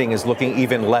soft landing is looking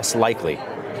even less likely.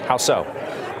 How so?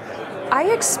 I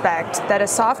expect that a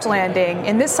soft landing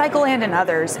in this cycle and in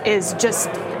others is just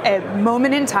a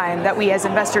moment in time that we as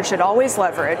investors should always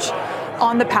leverage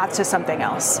on the path to something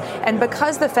else. And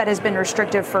because the Fed has been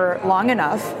restrictive for long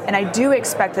enough, and I do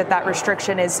expect that that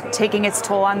restriction is taking its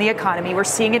toll on the economy, we're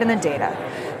seeing it in the data.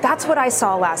 That's what I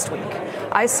saw last week.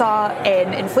 I saw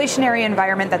an inflationary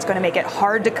environment that's going to make it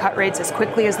hard to cut rates as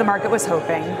quickly as the market was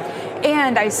hoping.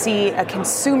 And I see a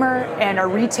consumer and a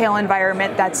retail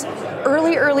environment that's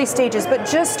early stages, but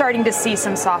just starting to see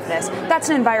some softness. That's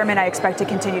an environment I expect to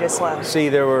continue to slow. See,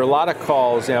 there were a lot of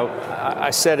calls. I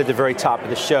said at the very top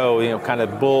of the show, kind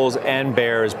of bulls and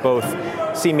bears both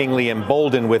seemingly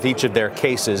emboldened with each of their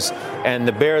cases. And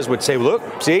the bears would say, look,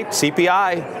 see,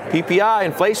 CPI, PPI,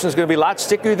 inflation is going to be a lot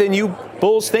stickier than you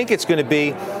bulls think it's going to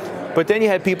be. But then you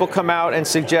had people come out and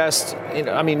suggest,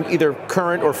 either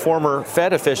current or former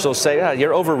Fed officials say,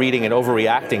 you're overreading and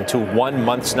overreacting to 1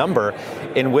 month's number,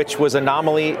 in which was an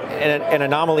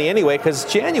anomaly anyway, because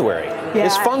January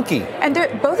is funky. And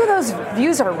both of those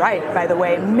views are right, by the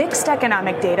way. Mixed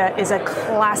economic data is a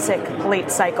classic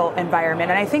late cycle environment.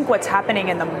 And I think what's happening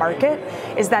in the market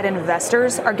is that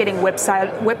investors are getting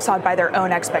whipsawed by their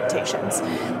own expectations.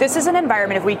 This is an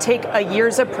environment, if we take a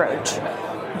year's approach,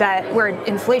 that where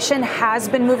inflation has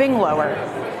been moving lower,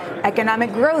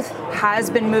 economic growth has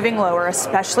been moving lower,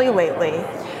 especially lately.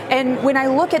 And when I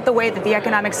look at the way that the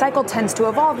economic cycle tends to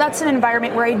evolve, that's an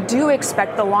environment where I do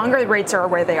expect the longer the rates are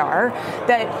where they are,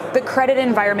 that the credit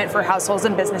environment for households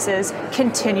and businesses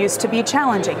continues to be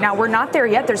challenging. Now, we're not there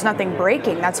yet. There's nothing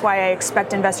breaking. That's why I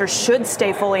expect investors should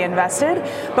stay fully invested.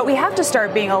 But we have to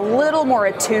start being a little more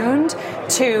attuned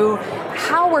to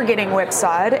how we're getting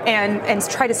whipsawed and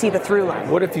try to see the through line.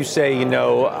 What if you say,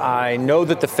 I know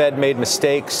that the Fed made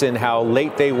mistakes in how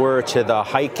late they were to the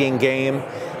hiking game,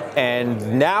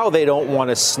 And now they don't want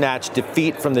to snatch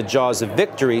defeat from the jaws of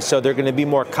victory, so they're going to be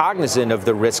more cognizant of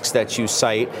the risks that you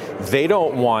cite. They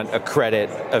don't want a credit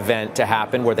event to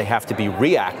happen where they have to be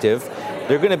reactive.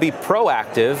 They're going to be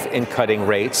proactive in cutting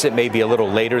rates. It may be a little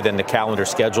later than the calendar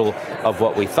schedule of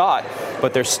what we thought,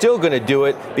 but they're still going to do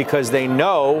it because they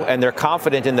know and they're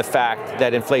confident in the fact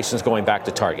that inflation is going back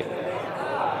to target.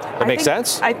 That makes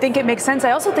sense? I think it makes sense.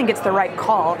 I also think it's the right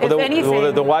call. Well,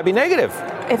 then why be negative?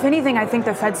 If anything, I think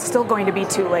the Fed's still going to be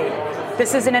too late.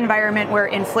 This is an environment where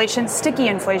inflation, sticky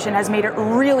inflation, has made it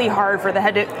really hard for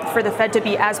the Fed to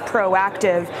be as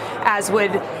proactive as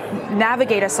would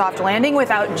navigate a soft landing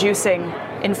without juicing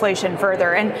inflation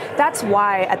further. And that's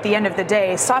why, at the end of the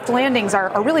day, soft landings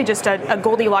are really just a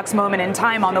Goldilocks moment in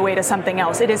time on the way to something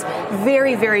else. It is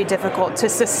very, very difficult to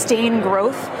sustain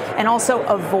growth and also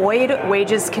avoid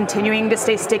wages continuing to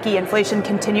stay sticky, inflation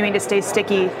continuing to stay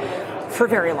sticky for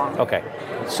very long. Okay.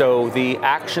 So the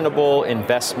actionable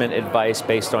investment advice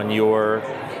based on your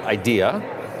idea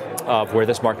of where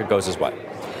this market goes is what?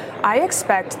 I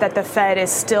expect that the Fed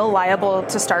is still liable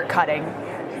to start cutting.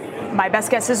 My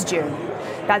best guess is June.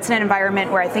 That's an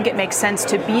environment where I think it makes sense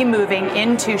to be moving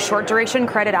into short duration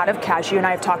credit out of cash. You and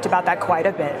I have talked about that quite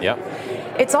a bit.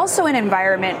 Yep. It's also an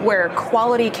environment where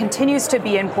quality continues to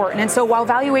be important. And so while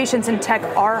valuations in tech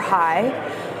are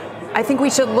high, I think we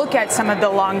should look at some of the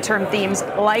long-term themes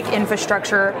like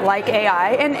infrastructure, like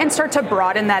AI, and start to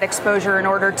broaden that exposure in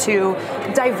order to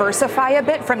diversify a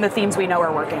bit from the themes we know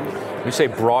are working. When you say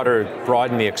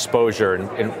broaden the exposure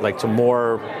and like to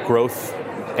more growth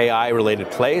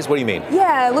AI-related plays? What do you mean?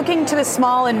 Yeah, looking to the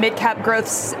small and mid-cap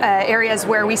growth areas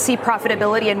where we see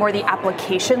profitability and more the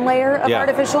application layer of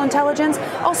artificial intelligence.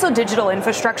 Also digital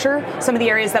infrastructure, some of the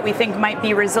areas that we think might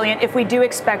be resilient if we do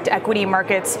expect equity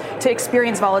markets to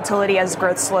experience volatility as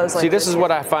growth slows. See, this is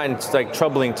what I find like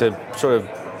troubling to sort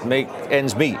of make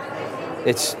ends meet.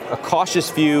 It's a cautious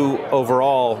view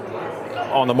overall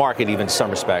on the market, even in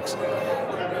some respects,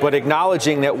 but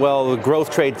acknowledging that, well, the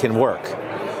growth trade can work.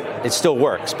 It still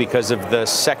works because of the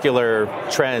secular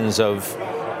trends of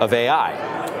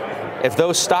AI. If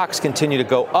those stocks continue to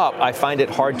go up, I find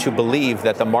it hard to believe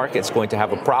that the market's going to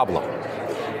have a problem.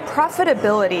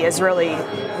 Profitability is really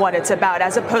what it's about,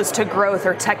 as opposed to growth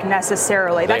or tech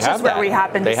necessarily. That's just where we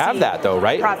happen to see. They have that, though,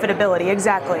 right? Profitability,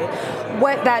 exactly.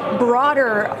 What that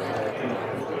broader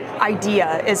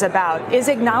idea is about is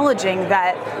acknowledging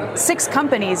that 6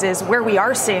 companies is where we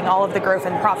are seeing all of the growth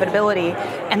and profitability,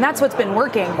 and that's what's been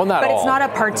working. Well, not but all. It's not a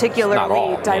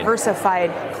particularly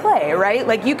diversified play, right?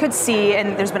 Like you could see,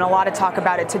 and there's been a lot of talk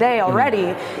about it today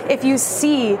already, if you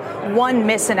see one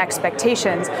miss in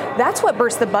expectations, that's what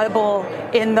burst the bubble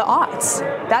in the aughts.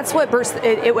 That's what burst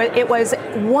it was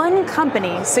one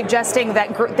company suggesting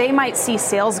that they might see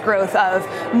sales growth of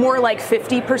more like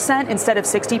 50% instead of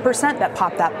 60% that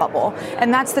popped that bubble.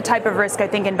 And that's the type of risk I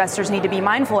think investors need to be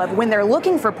mindful of when they're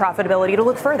looking for profitability to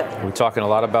look further. We're talking a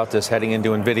lot about this heading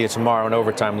into NVIDIA tomorrow in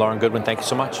overtime. Lauren Goodwin, thank you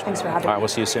so much. Thanks for having me. All right, we'll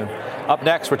see you soon. Up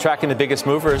next, we're tracking the biggest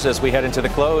movers as we head into the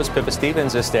close. Pippa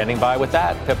Stevens is standing by with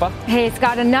that. Pippa? Hey,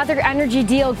 Scott, another energy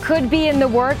deal could be in the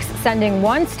works, sending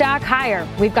one stock higher.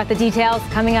 We've got the details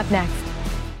coming up next.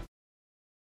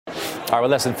 All right, we're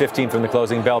less than 15 from the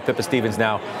closing bell. Pippa Stevens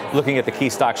now looking at the key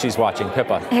stocks she's watching.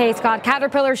 Pippa. Hey, Scott.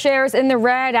 Caterpillar shares in the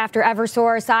red after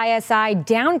Eversource ISI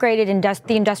downgraded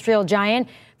the industrial giant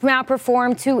from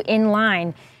outperform to in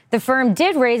line. The firm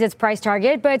did raise its price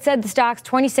target, but said the stock's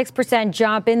 26%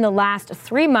 jump in the last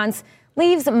 3 months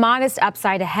leaves modest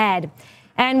upside ahead.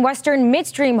 And Western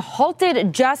Midstream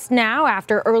halted just now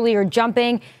after earlier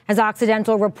jumping as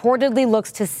Occidental reportedly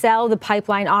looks to sell the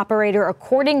pipeline operator,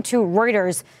 according to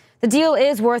Reuters. The deal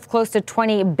is worth close to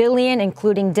 $20 billion,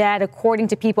 including debt, according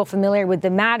to people familiar with the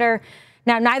matter.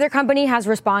 Now, neither company has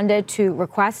responded to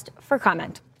request for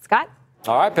comment. Scott?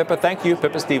 All right, Pippa, thank you.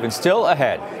 Pippa Stevens still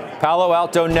ahead. Palo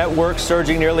Alto Networks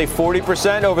surging nearly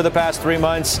 40% over the past 3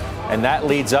 months, and that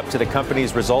leads up to the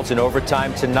company's results in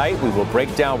overtime tonight. We will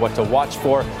break down what to watch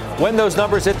for when those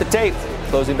numbers hit the tape.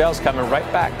 Closing Bell's coming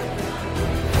right back.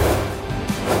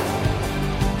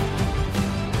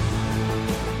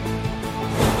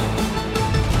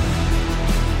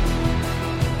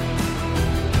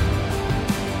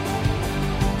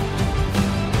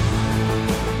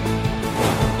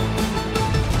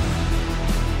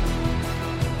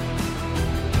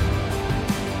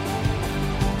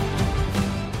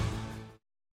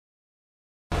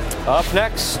 Up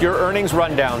next, your earnings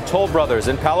rundown. Toll Brothers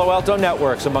and Palo Alto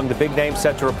Networks among the big names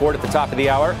set to report at the top of the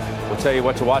hour. We'll tell you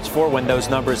what to watch for when those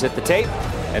numbers hit the tape,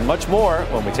 and much more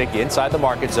when we take you inside the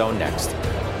market zone next.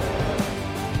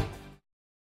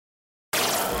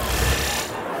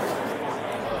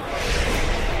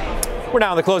 We're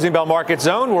now in the closing bell market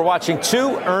zone. We're watching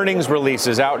two earnings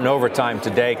releases out in overtime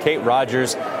today. Kate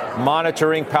Rogers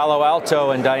monitoring Palo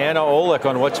Alto and Diana Olick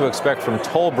on what to expect from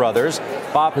Toll Brothers.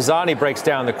 Bob Pisani breaks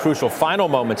down the crucial final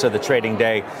moments of the trading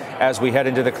day as we head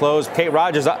into the close. Kate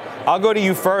Rogers, I'll go to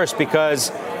you first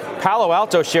because Palo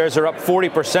Alto shares are up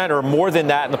 40% or more than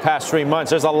that in the past 3 months.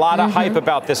 There's a lot of hype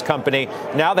about this company.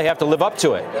 Now they have to live up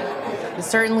to it.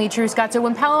 Certainly true, Scott. So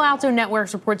when Palo Alto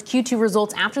Networks reports Q2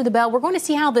 results after the bell, we're going to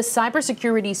see how the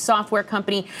cybersecurity software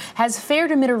company has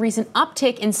fared amid a recent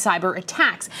uptick in cyber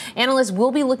attacks. Analysts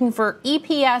will be looking for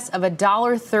EPS of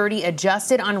 $1.30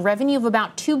 adjusted on revenue of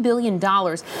about $2 billion.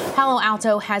 Palo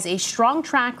Alto has a strong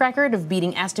track record of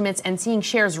beating estimates and seeing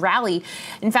shares rally.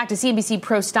 In fact, a CNBC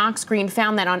Pro stock screen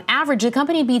found that on average, the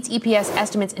company beats EPS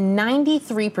estimates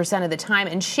 93% of the time,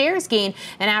 and shares gain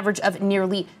an average of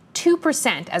nearly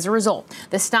 2% as a result.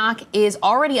 The stock is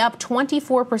already up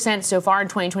 24% so far in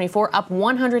 2024, up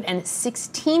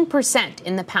 116%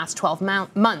 in the past 12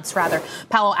 months.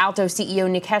 Palo Alto CEO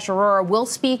Nikesh Arora will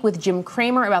speak with Jim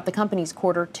Cramer about the company's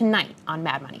quarter tonight on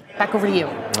Mad Money. Back over to you.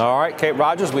 All right, Kate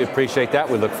Rogers, we appreciate that.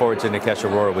 We look forward to Nikesh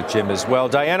Arora with Jim as well.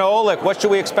 Diana Olick, what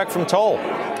should we expect from Toll?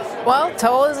 Well,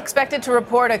 Toll is expected to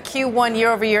report a Q1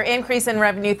 year-over-year increase in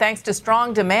revenue thanks to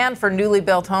strong demand for newly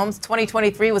built homes.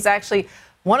 2023 was actually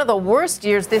one of the worst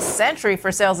years this century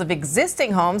for sales of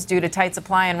existing homes due to tight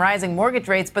supply and rising mortgage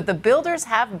rates, but the builders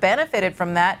have benefited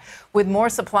from that with more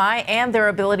supply and their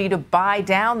ability to buy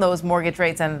down those mortgage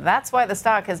rates, and that's why the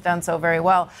stock has done so very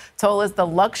well. Toll is the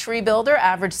luxury builder,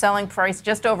 average selling price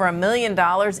just over $1 million.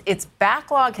 Its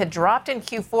backlog had dropped in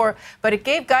Q4, but it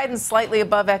gave guidance slightly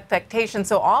above expectations,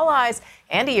 so all eyes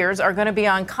and ears are going to be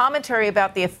on commentary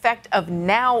about the effect of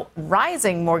now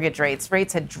rising mortgage rates.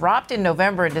 Rates had dropped in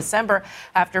November and December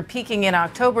after peaking in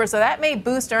October, so that may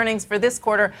boost earnings for this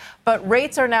quarter. But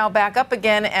rates are now back up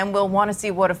again, and we'll want to see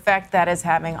what effect that is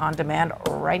having on demand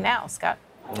right now. Scott.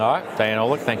 All right, Diana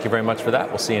Olick, thank you very much for that.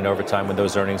 We'll see you in overtime when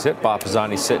those earnings hit. Bob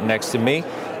Pisani sitting next to me.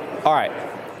 All right,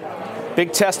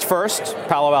 big test first,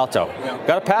 Palo Alto.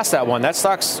 Got to pass that one. That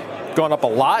stock's going up a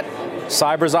lot.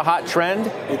 Cyber's a hot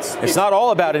trend. It's not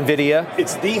all about NVIDIA.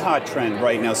 It's the hot trend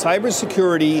right now.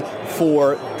 Cybersecurity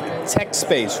for tech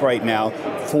space right now,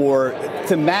 for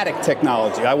thematic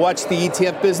technology. I watch the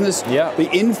ETF business. Yeah. The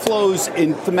inflows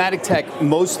in thematic tech,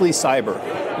 mostly cyber.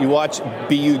 You watch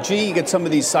BUG, you get some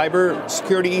of these cyber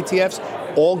security ETFs,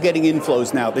 all getting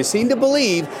inflows now. They seem to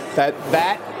believe that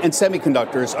and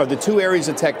semiconductors are the two areas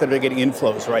of tech that are getting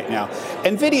inflows right now.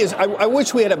 NVIDIA's, I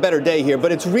wish we had a better day here,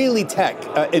 but it's really tech.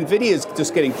 NVIDIA is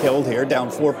just getting killed here,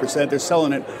 down 4%. They're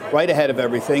selling it right ahead of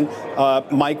everything.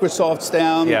 Microsoft's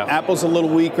down. Yeah. Apple's a little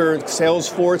weaker.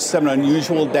 Salesforce, having an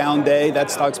unusual down day.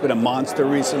 That stock's been a monster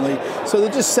recently. So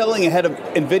they're just selling ahead of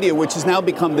NVIDIA, which has now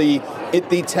become the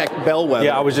tech bellwether.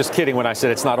 Yeah, I was just kidding when I said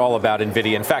it's not all about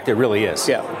NVIDIA. In fact, it really is.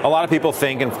 Yeah. A lot of people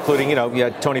think, including,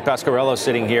 Tony Pasquarello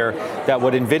sitting here, that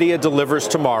what NVIDIA delivers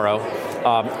tomorrow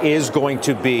is going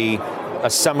to be a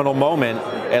seminal moment,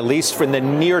 at least for the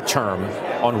near term,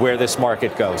 on where this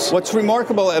market goes. What's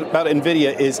remarkable about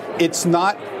NVIDIA is it's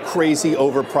not crazy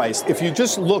overpriced. If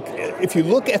you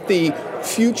look at the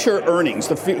future earnings,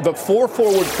 the 4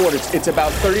 forward quarters, it's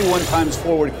about 31 times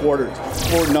forward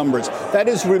numbers. That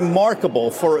is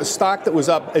remarkable for a stock that was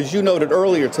up, as you noted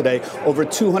earlier today, over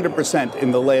 200%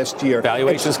 in the last year.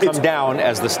 Valuations come down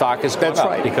as the stock has gone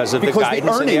up because of the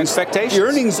guidance and the expectations. The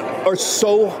earnings are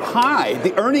so high.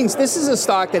 The earnings, this is a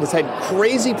stock that has had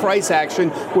crazy price action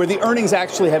where the earnings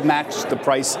actually have matched the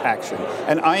price action.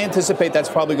 And I anticipate that's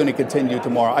probably going to continue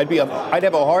tomorrow. I'd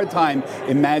have a hard time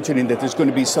imagining that there's going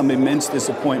to be some immense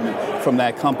disappointment from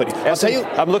that company. I'll tell you,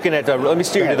 I'm looking at, let me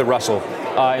steer you to the Russell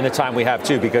in the time we have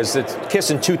too, because it's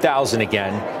kissing 2,000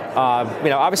 again.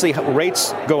 Obviously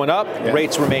rates going up,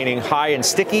 rates remaining high and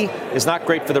sticky is not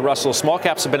great for the Russell. Small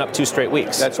caps have been up 2 straight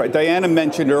weeks. That's right. Diana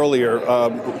mentioned earlier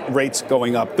rates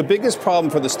going up. The biggest problem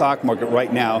for the stock market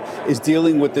right now is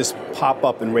dealing with this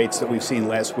pop-up in rates that we've seen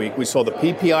last week. We saw the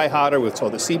PPI hotter, we saw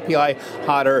the CPI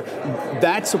hotter.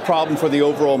 That's a problem for the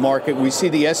overall market. We see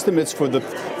the estimates for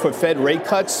Fed rate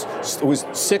cuts. It was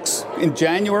 6 in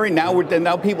January.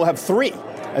 Now people have 3.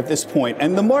 At this point,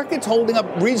 and the market's holding up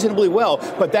reasonably well,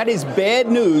 but that is bad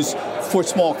news for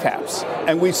small caps,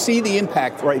 and we see the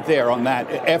impact right there on that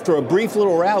after a brief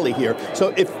little rally here.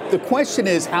 So if the question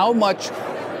is how much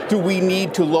do we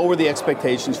need to lower the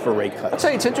expectations for rate cuts? I'll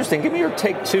tell you, it's interesting. Give me your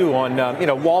take, too, on,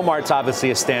 Walmart's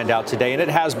obviously a standout today, and it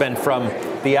has been from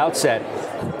the outset.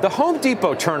 The Home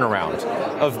Depot turnaround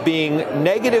of being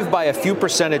negative by a few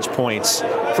percentage points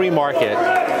pre-market,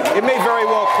 it may very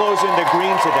well close into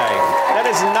green today. That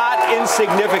is not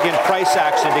insignificant price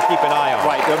action to keep an eye on.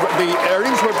 Right. The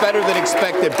earnings were better than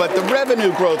expected, but the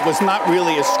revenue growth was not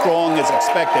really as strong as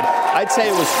expected. I'd say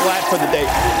it was flat for the day.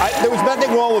 There was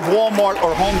nothing wrong with Walmart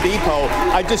or Home Depot.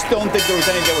 I just don't think there was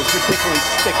anything that was particularly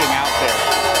sticking out there.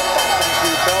 Thank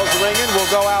you. Bells ringing. We'll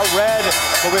go out red,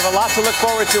 but we have a lot to look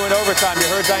forward to in overtime.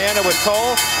 You heard Diana with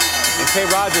Toll and Kay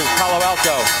Rogers, Palo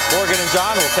Alto. Morgan and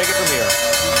John will take it from here.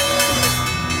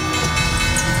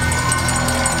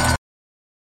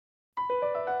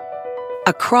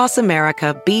 Across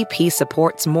America, BP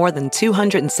supports more than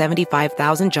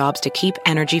 275,000 jobs to keep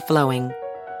energy flowing.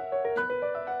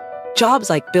 Jobs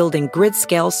like building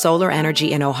grid-scale solar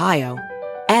energy in Ohio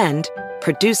and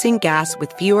producing gas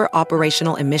with fewer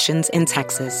operational emissions in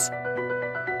Texas.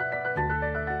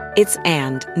 It's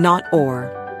and, not or.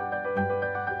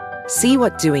 See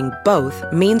what doing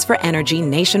both means for energy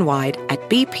nationwide at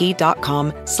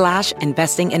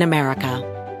bp.com/investing in America.